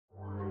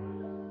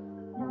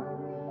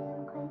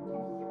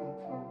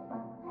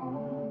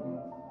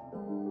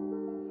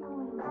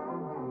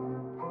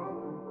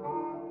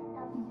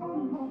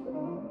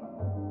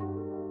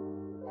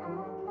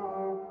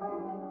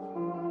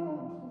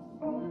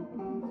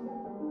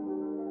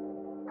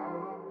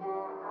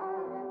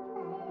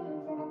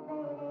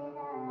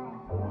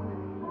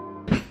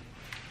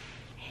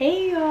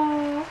Hey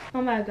y'all,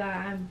 oh my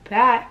god, I'm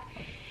back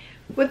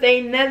with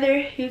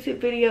another YouTube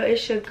video.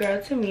 It's your girl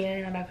Timia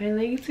and I'm back with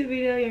another YouTube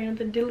video. You know what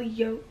the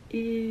dealio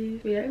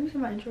is. Wait, I give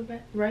my intro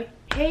back, right?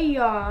 Hey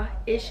y'all,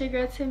 it's your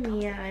girl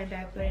Timia. I'm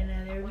back with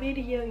another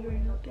video. You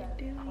know what the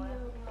dealio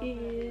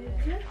is.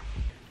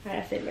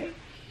 Alright, I said it right.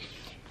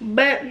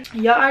 But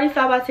y'all already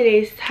saw about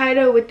today's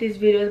title, what this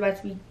video is about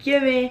to be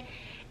given.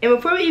 And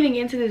before we even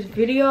get into this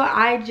video,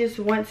 I just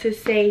want to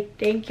say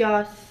thank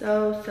y'all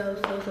so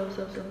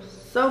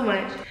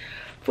much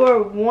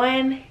for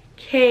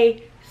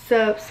 1K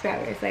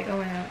subscribers. Like, oh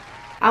my god,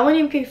 I wouldn't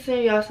even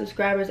consider y'all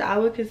subscribers. I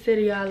would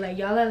consider y'all like,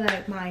 y'all are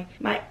like my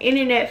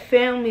internet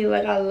family.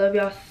 Like, I love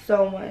y'all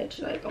so much.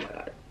 Like, oh my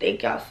god,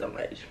 thank y'all so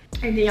much.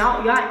 And then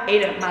y'all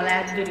ate up my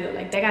last video.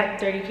 Like, they got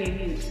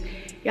 30K views.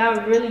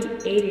 Y'all really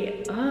ate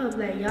it up.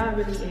 Like, y'all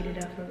really ate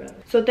it up for real.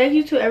 So thank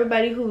you to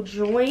everybody who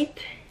joined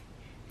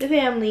the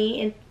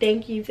family, and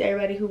thank you to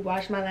everybody who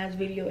watched my last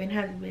video and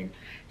has been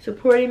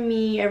supporting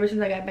me ever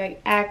since I got back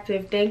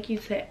active. Thank you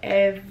to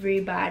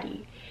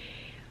everybody.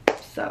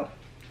 So,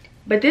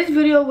 but this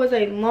video was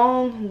a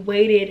long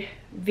waited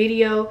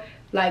video,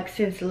 like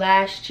since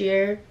last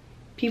year.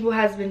 People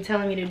has been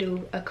telling me to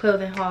do a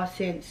clothing haul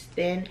since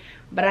then,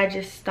 but I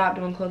just stopped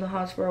doing clothing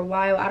hauls for a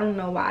while. I don't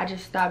know why, I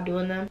just stopped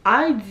doing them.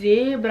 I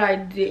did, but I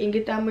didn't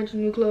get that much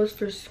new clothes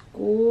for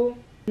school.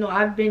 No,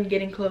 I've been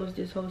getting clothes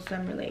this whole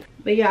summer, like,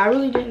 but yeah, I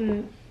really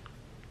didn't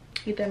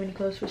get that many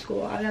clothes for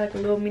school. I got like a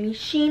little mini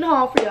Shein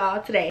haul for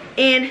y'all today,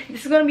 and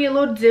this is gonna be a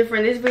little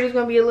different. This video is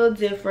gonna be a little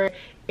different,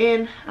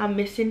 and I'm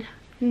missing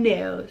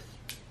nails.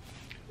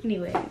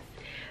 Anyways, let's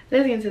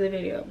get into the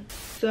video.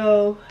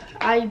 So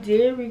I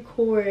did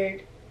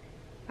record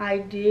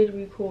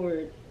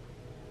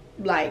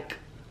like,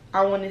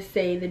 I want to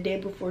say the day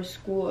before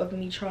school, of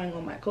me trying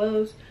on my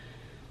clothes.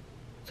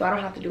 So I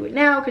don't have to do it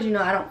now because, you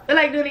know, I don't feel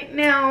like doing it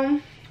now.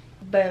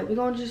 But we're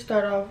going to just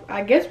start off.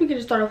 I guess we can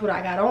just start off with what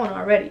I got on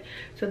already.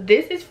 So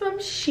this is from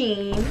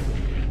Shein.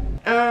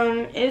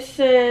 It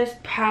says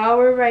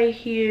power right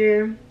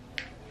here.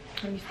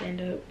 Let me stand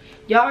up.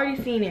 Y'all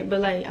already seen it, but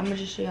like, I'm going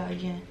to just show y'all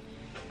again.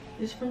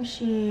 This is from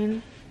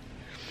Shein.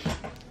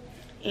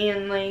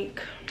 And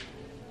like,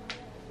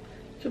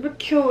 super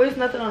cute. It's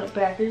nothing on the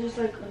back. It's just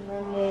like a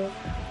normal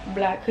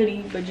black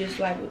hoodie, but just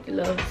like with the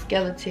little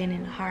skeleton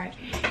and heart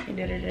and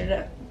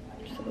da-da-da-da.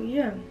 So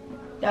yeah,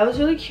 that was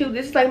really cute.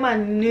 This is like my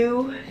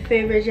new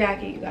favorite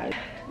jacket, you guys.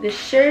 The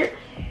shirt,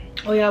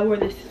 oh yeah, I wore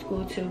this to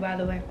school too, by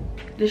the way.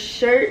 The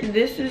shirt,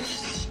 this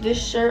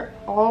shirt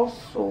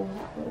also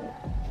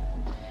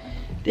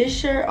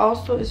is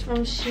from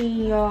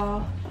Shein,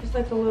 y'all. It's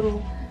like a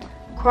little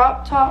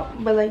crop top,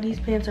 but like these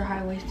pants are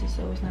high-waisted,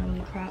 so it's not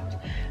really cropped.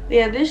 But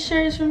yeah, this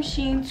shirt is from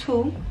Shein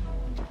too.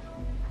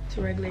 It's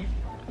a regular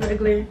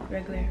shirt.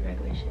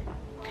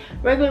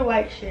 Regular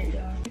white shirt,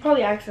 y'all. You're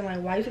probably asking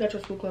like, why you still got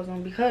your school clothes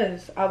on?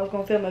 Because I was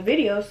gonna film a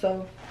video,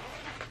 so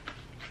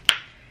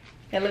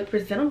it looked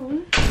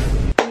presentable.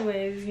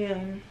 Anyways, yeah,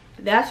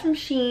 that's from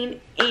Shein,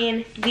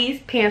 and these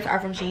pants are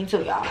from Shein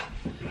too, y'all.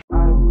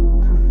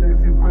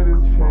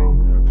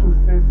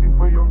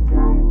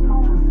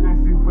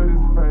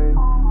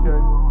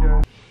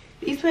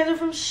 These pants are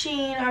from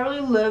Shein. I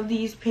really love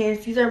these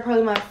pants. These are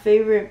probably my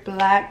favorite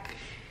black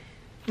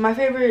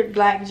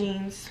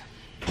jeans.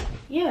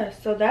 Yeah,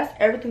 so that's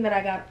everything that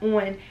I got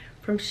on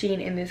from Shein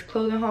in this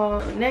clothing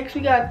haul. Next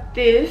we got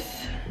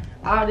this.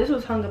 This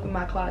was hung up in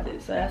my closet,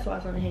 so that's why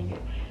it's on the hanger.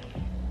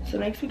 So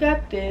next we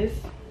got this.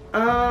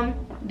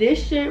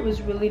 This shirt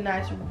was really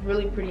nice,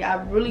 really pretty.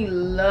 I really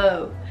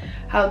love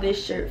how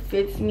this shirt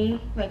fits me.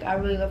 Like, I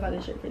really love how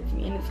this shirt fits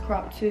me, and it's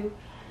cropped too.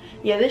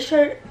 Yeah, this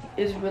shirt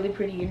is really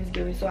pretty and it's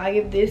giving, so I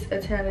give this a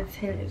 10 out of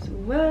 10 as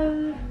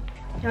well.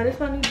 Y'all, this is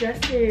my new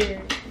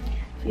dresser,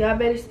 so y'all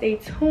better stay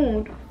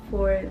tuned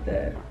for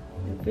the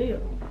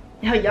video.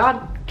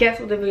 Y'all guess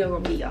what the video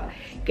gonna be, y'all.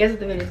 Guess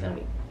what the video is gonna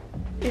be.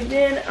 And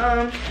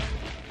then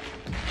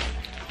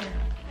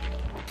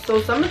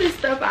so some of this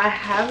stuff I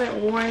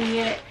haven't worn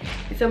yet,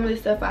 and some of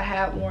this stuff I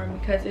have worn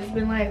because it's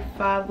been like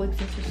 5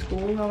 weeks into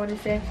school, I want to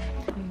say.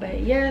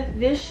 But yeah,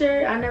 this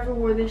shirt, I never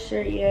wore this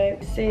shirt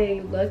yet. It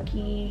say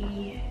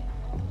Lucky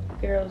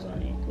Girls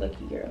on it.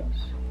 Lucky Girls.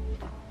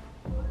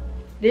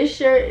 This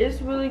shirt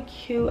is really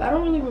cute. I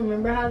don't really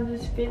remember how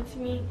this fits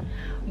me,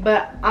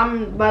 but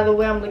by the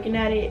way I'm looking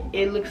at it,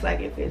 it looks like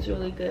it fits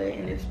really good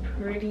and it's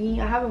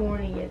pretty. I haven't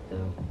worn it yet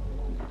though.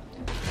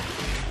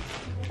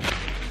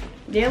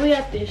 Then we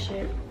got this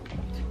shirt.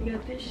 We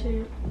got this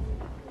shirt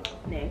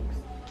next.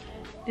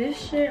 This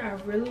shirt, I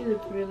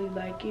really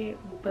like it,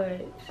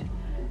 but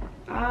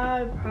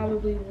I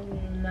probably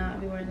will not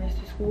be wearing this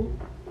to school,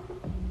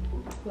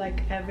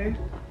 like, ever.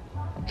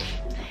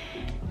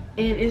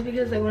 And it's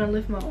because like when I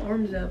lift my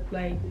arms up,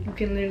 like, you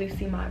can literally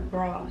see my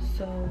bra.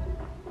 So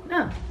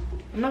no,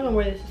 I'm not gonna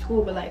wear this to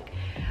school, but like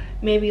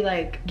maybe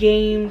like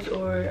games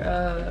or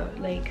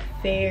like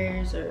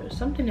fairs or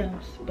something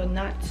else, but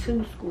not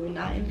to school,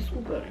 not in the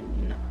school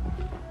building, no.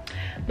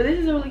 But this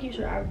is a really cute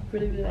shirt. I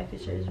really like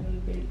this shirt. It's really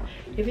pretty.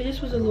 If it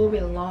just was a little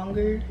bit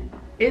longer,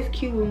 it's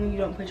cute when you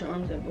don't put your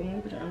arms up, but when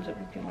you put your arms up,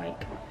 you can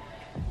like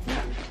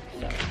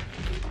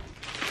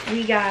So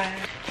we got,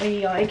 and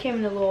y'all, it came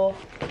in a little,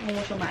 I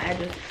won't show my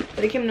address,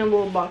 but it came in a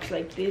little box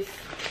like this.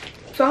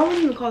 So I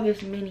wouldn't even call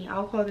this mini,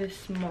 I'll call this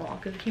small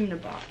because it came in a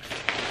box.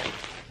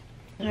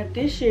 Like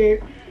this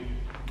shirt,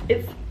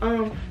 it's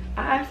I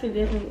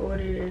accidentally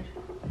ordered,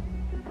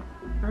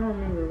 I don't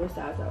remember what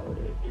size I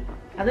ordered.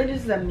 I think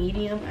this is a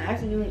medium. I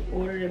accidentally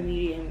ordered a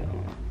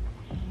medium,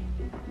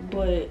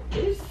 but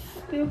it's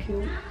still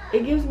cute.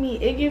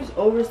 It gives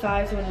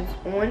oversized when it's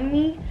on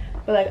me,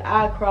 but like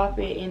I crop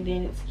it and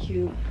then it's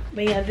cute.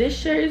 But yeah, this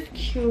shirt is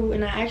cute,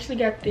 and I actually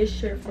got this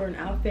shirt for an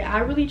outfit. I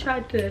really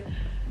tried to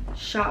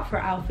shop for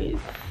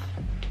outfits,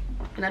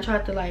 and I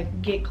tried to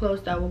like get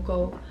clothes that will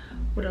go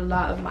with a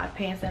lot of my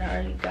pants that I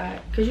already got,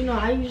 because you know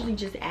I usually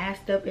just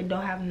assed up and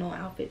don't have no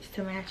outfits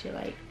to match it.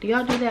 Like, do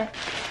y'all do that?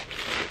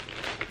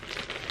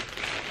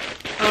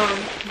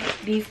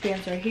 These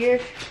pants are here,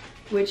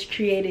 which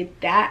created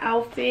that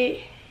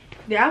outfit.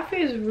 The outfit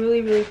is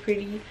really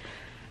pretty.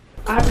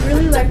 I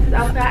really like this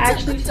outfit. I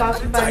actually saw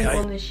somebody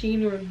on the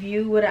Shein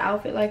review with an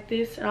outfit like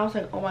this, and I was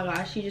like, oh my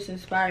gosh, she just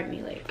inspired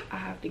me. Like, I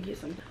have to get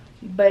something.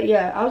 But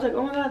yeah, I was like,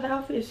 oh my god, the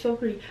outfit is so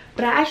pretty.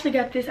 But I actually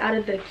got this out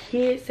of the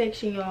kids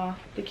section, y'all.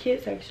 The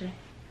kids section.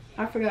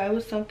 I forgot, it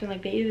was something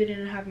like they either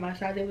didn't have my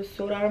size, it was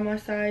sold out of my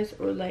size,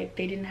 or like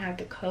they didn't have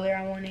the color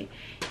I wanted.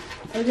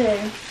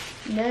 Okay,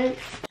 next.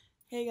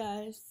 Hey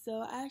guys,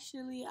 so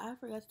actually I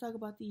forgot to talk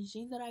about these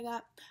jeans that I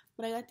got,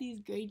 but I got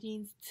these gray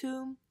jeans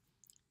too.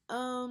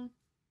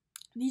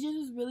 These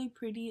jeans was really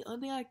pretty.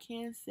 Only thing I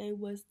can say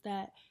was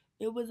that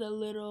it was a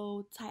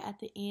little tight at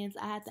the ends.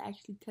 I had to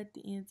actually cut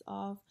the ends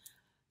off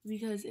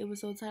because it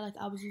was so tight, like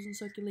I was losing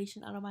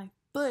circulation out of my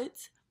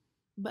foot.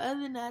 But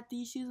other than that,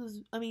 these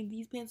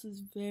pants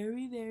was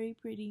very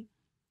pretty,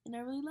 and I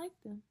really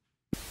liked them.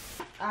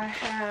 I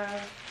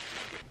have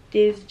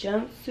this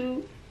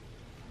jumpsuit,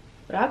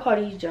 but I call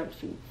these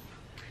jumpsuits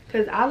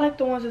because I like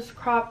the ones that's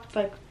cropped,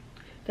 like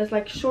that's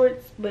like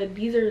shorts, but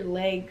these are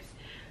legs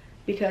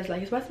because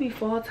like it's supposed to be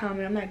fall time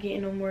and I'm not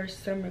getting no more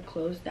summer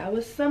clothes. That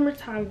was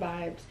summertime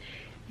vibes.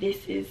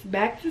 This is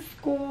back to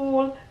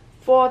school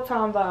fall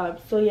time vibes.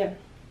 So yeah,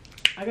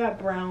 I got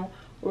brown,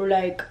 or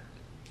like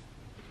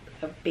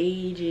a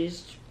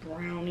beigeish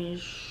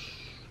brownish,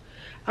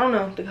 I don't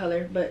know the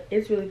color, but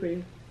it's really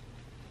pretty.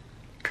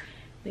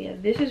 But yeah,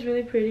 this is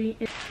really pretty.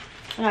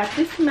 I got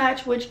this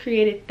match, which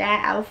created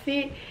that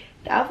outfit.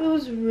 The outfit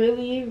was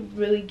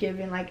really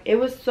giving. Like, it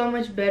was so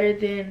much better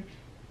than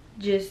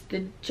just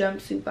the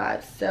jumpsuit by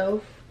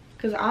itself,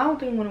 because I don't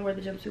think I want to wear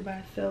the jumpsuit by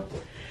itself.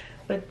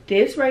 But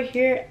this right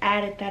here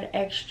added that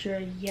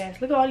extra, yes,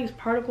 look at all these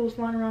particles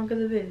flying around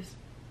because of this.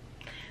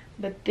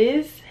 But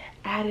this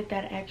added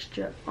that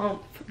extra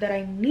oomph that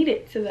I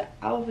needed to the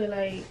outfit.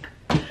 Like,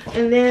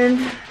 and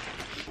then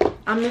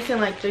I'm missing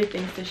like 3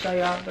 things to show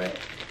y'all, but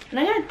and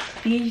I got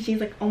these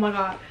jeans. Like, oh my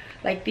god,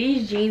 like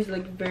these jeans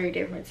look very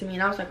different to me,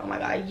 and I was like, oh my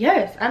god,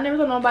 yes, I never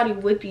saw nobody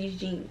with these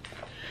jeans.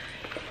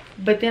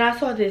 But then I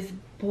saw this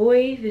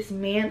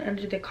man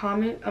under the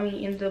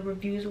in the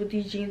reviews with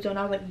these jeans on.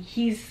 I was like,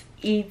 he's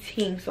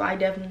eating, so I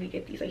definitely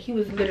get these. Like, he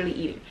was literally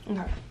eating.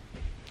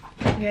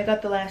 Okay, I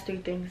got the last 3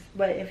 things.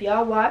 But if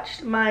y'all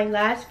watched my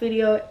last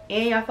video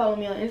and y'all follow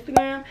me on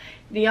Instagram,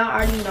 then y'all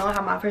already know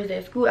how my first day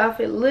of school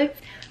outfit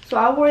looked. So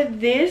I wore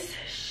this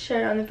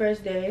shirt on the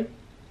first day.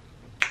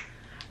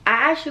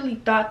 I actually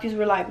thought these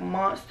were like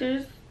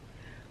monsters,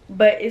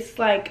 but it's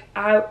like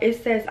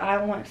it says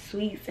I want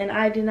sweets, and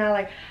I did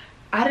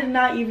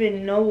not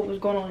even know what was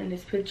going on in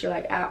this picture,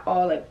 like, at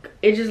all. Like,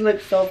 it just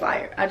looked so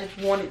fire. I just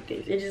wanted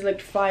this. It just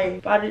looked fire,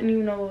 but I didn't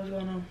even know what was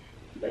going on.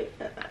 But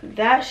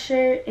that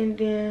shirt, and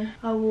then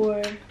I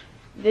wore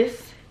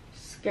this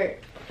skirt.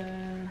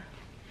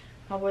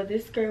 I wore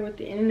this skirt with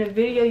it, and in the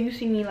video you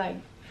see me like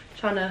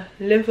trying to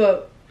lift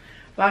up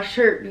my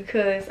shirt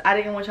because I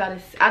didn't want y'all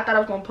to see. I thought I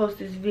was gonna post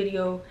this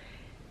video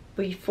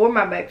before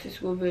my back to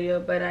school video,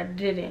 but I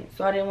didn't.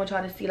 So I didn't want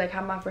y'all to see like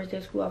how my first day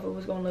of school outfit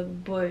was gonna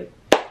look, but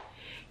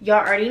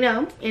y'all already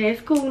know, and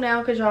it's cool now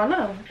because y'all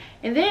know.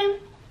 And then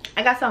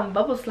I got some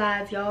bubble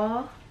slides,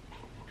 y'all.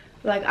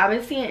 Like, I've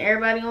been seeing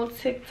everybody on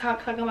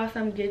TikTok talking about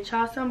some, get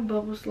y'all some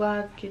bubble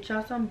slides, get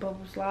y'all some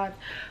bubble slides.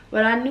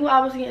 But I knew I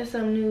was getting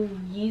some new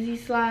Yeezy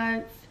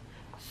slides,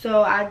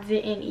 so I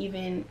didn't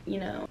even, you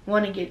know,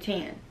 want to get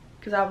tan,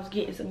 because I was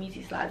getting some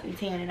Yeezy slides in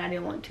tan, and I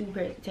didn't want 2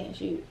 pairs of tan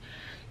shoes.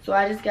 So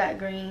I just got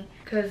green,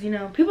 because, you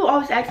know, people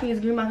always ask me, is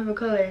green my favorite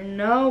color?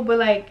 No, but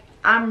like,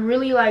 I'm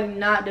really like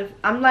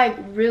I'm like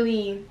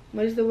really,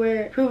 what is the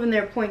word, proving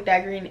their point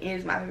that green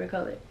is my favorite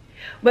color.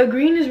 But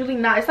green is really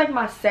not, it's like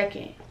my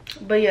second.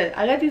 But yeah,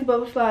 I got these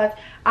bubble slides.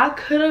 I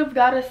could have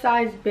got a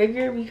size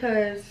bigger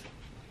because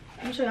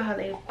let me show y'all how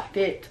they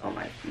fit on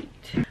my feet.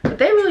 But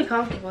they're really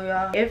comfortable,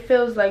 y'all. It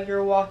feels like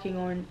you're walking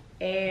on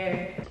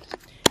air.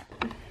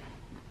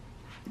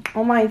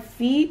 On my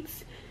feet,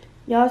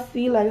 y'all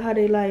see like how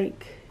they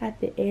like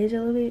at the edge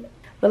a little bit.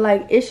 But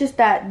like, it's just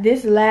that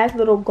this last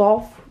little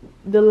golf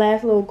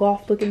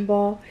looking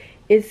ball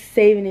is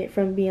saving it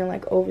from being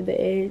like over the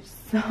edge.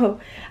 So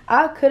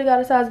I could have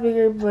got a size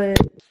bigger, but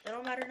it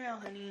don't matter now,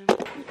 honey.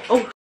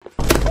 Oh,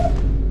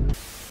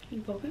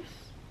 you focus?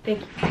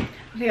 Thank you.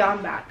 Okay,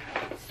 I'm back.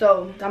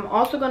 So I'm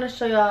also gonna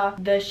show y'all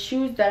the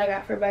shoes that I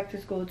got for back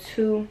to school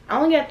too. I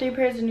only got 3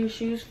 pairs of new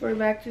shoes for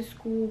back to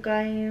school,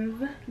 guys.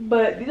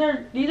 But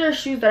these are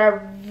shoes that I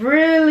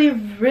really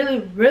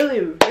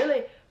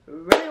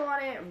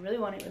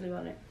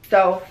wanted.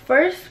 So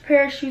first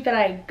pair of shoes that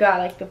I got,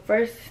 like the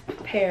first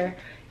pair,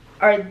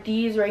 are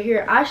these right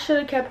here. I should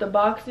have kept the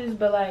boxes,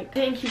 but like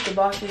didn't keep the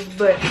boxes,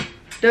 but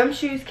them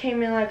shoes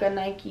came in like a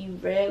Nike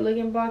red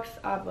looking box,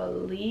 I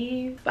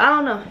believe. But I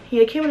don't know.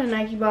 Yeah, it came in a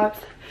Nike box.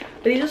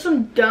 But these are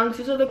some dunks.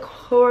 These are the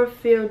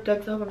chlorophyll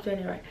dunks. I hope I'm saying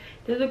it right.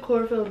 These are the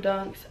chlorophyll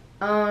dunks.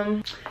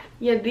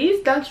 Yeah,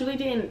 these dunks really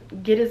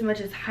didn't get as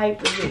much as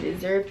hype as they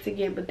deserve to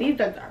get, but these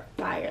dunks are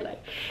fire.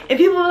 Like, and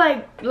people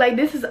like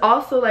this is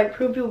also like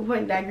proof. People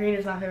point that green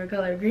is my favorite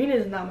color. Green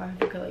is not my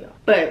favorite color, y'all.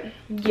 But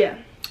yeah,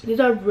 these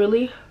are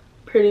really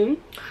pretty,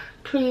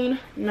 clean,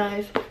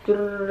 nice.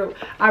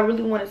 I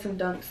really wanted some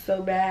dunks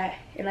so bad,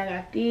 and I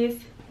got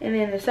these. And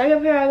then the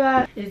second pair I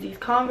got is these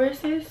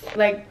Converses.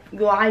 Like,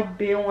 yo, I've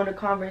been wanting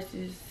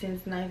Converses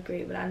since 9th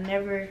grade, but I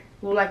never,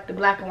 well, like the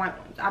black and white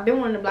ones. I've been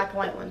wanting the black and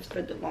white ones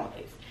for the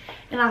longest,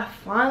 and I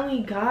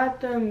finally got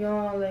them,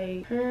 y'all.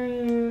 Like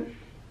yes.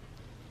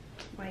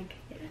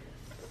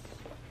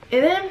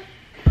 And then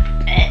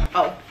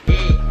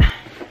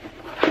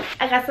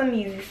I got some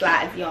Yeezy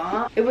slides,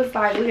 y'all. It was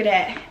like, look at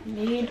that,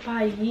 made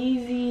by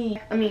Yeezy.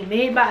 I mean,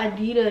 made by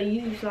Adidas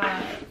Yeezy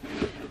slides.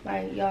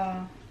 Like,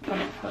 y'all, hold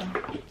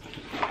on.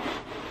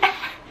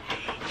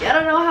 Y'all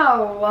don't know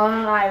how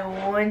long I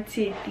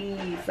wanted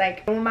these.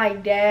 Like, when my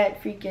dad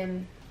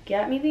freaking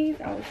got me these,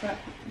 I was like,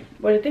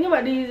 but the thing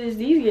about these is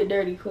these get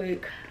dirty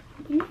quick.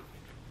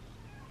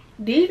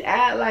 These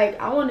add like,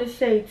 I want to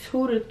say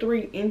 2 to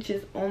 3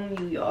 inches on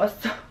me, y'all.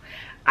 So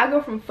I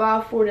go from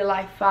 5'4" to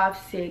like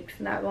 5'6",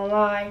 not gonna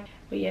lie.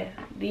 But yeah,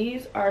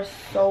 these are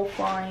so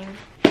fine.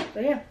 So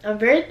yeah, I'm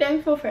very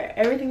thankful for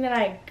everything that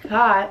I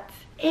got.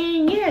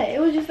 And yeah, it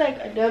was just like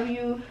a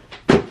W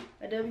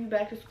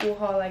back to school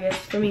haul, I guess,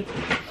 for me.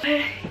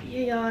 Yeah,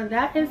 y'all,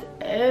 that is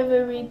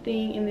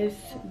everything in this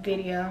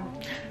video.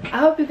 I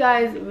hope you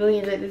guys really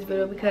enjoyed this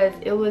video, because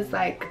it was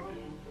like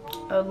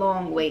a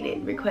long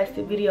waited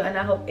requested video, and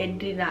I hope it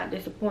did not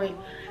disappoint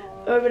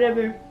or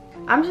whatever.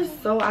 I'm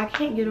just so, I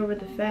can't get over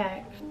the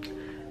fact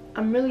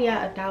I'm really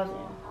at 1,000.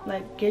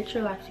 Like, get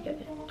your life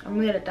together. I'm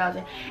really at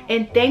 1,000.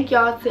 And thank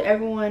y'all to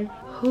everyone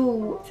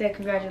who said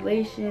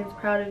congratulations,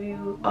 proud of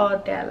you, all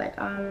that. Like,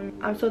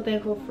 I'm so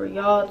thankful for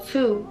y'all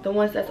too, the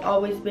ones that's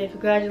always been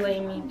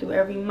congratulating me through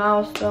every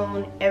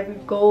milestone, every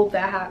goal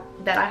that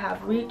I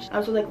have reached.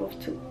 I'm so thankful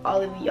to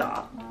all of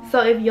y'all. So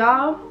if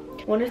y'all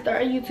want to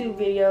start a YouTube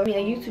video, a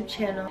YouTube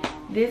channel,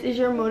 this is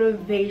your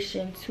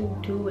motivation to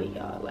do it,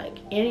 y'all. Like,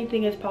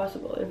 anything is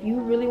possible. If you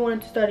really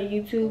wanted to start a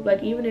YouTube,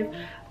 like, even if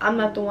I'm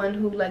not the one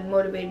who like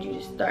motivated you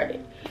to start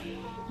it,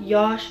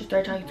 y'all should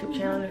start your YouTube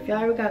channel. And if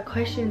y'all ever got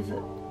questions,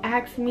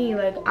 ask me.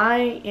 Like,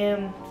 I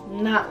am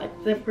not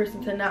like the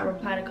person to not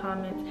reply to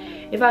comments.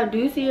 If I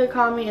do see your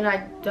comment and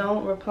I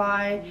don't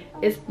reply,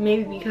 it's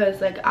maybe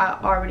because like I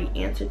already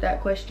answered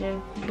that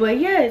question. But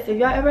yes, if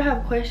y'all ever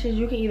have questions,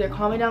 you can either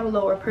comment down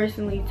below or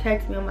personally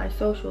text me on my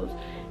socials,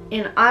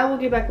 and I will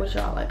get back with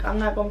y'all. Like, I'm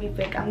not gonna be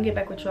fake, I'm gonna get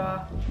back with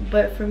y'all.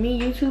 But for me,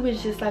 YouTube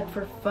is just like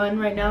for fun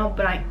right now,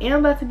 but I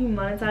am about to be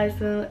monetized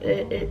soon.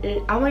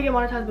 I want to get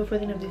monetized before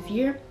the end of this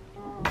year.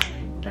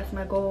 That's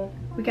my goal.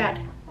 We got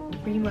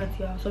 3 months,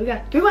 y'all, so we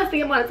got 3 months to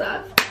get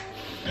monetized.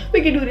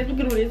 We can do this, we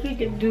can do this, we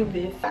can do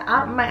this.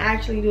 I might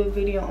actually do a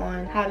video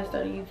on how to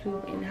start a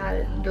YouTube and how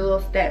to, the little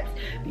steps,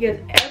 because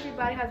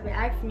everybody has been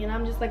asking me, and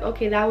I'm just like,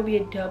 okay, that would be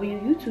a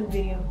YouTube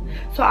video.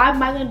 So I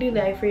might gonna do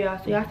that for y'all,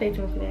 so y'all stay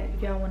tuned for that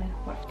if y'all want to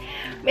watch.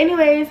 But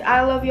anyways,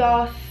 I love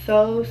y'all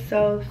so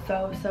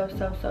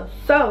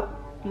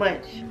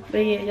much. But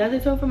yeah, y'all stay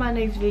tuned for my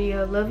next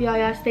video. Love y'all.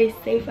 Y'all stay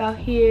safe out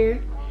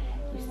here.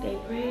 You stay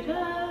prayed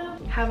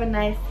up. Have a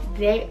nice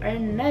day or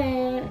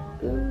night.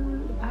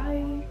 Ooh,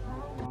 bye.